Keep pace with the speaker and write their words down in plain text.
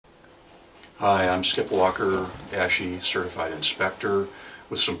Hi, I'm Skip Walker, ASHI Certified Inspector,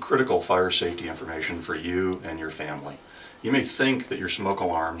 with some critical fire safety information for you and your family. You may think that your smoke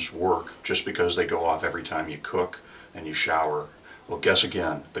alarms work just because they go off every time you cook and you shower. Well, guess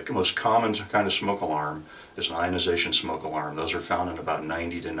again. The most common kind of smoke alarm is an ionization smoke alarm. Those are found in about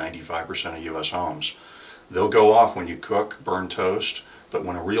 90 to 95% of U.S. homes. They'll go off when you cook, burn toast, but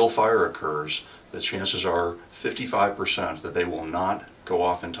when a real fire occurs, the chances are 55% that they will not go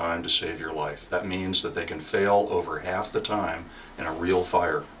off in time to save your life. That means that they can fail over half the time in a real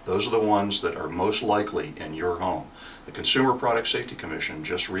fire. Those are the ones that are most likely in your home. The Consumer Product Safety Commission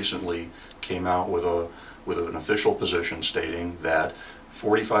just recently came out with an official position stating that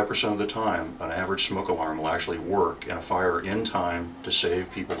 45% of the time an average smoke alarm will actually work in a fire in time to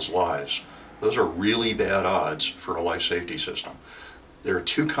save people's lives. Those are really bad odds for a life safety system. There are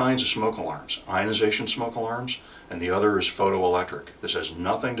two kinds of smoke alarms: ionization smoke alarms, and the other is photoelectric. This has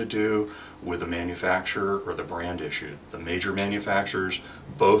nothing to do with the manufacturer or the brand issue. The major manufacturers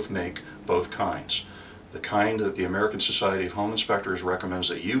both make both kinds. The kind that the American Society of Home Inspectors recommends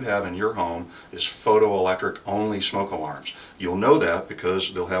that you have in your home is photoelectric only smoke alarms. You'll know that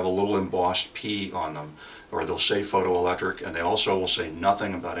because they'll have a little embossed P on them, or they'll say photoelectric, and they also will say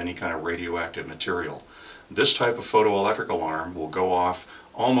nothing about any kind of radioactive material. This type of photoelectric alarm will go off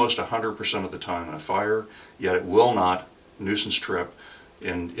almost 100% of the time in a fire, yet it will not nuisance trip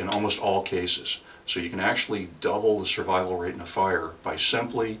in almost all cases. So you can actually double the survival rate in a fire by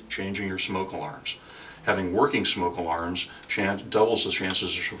simply changing your smoke alarms. Having working smoke alarms doubles the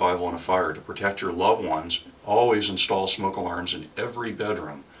chances of survival in a fire. To protect your loved ones, always install smoke alarms in every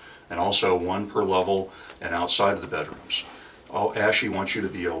bedroom, and also one per level and outside of the bedrooms. ASHI wants you to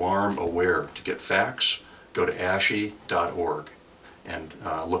be alarm aware. To get facts, go to ASHI.org and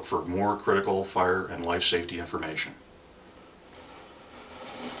look for more critical fire and life safety information.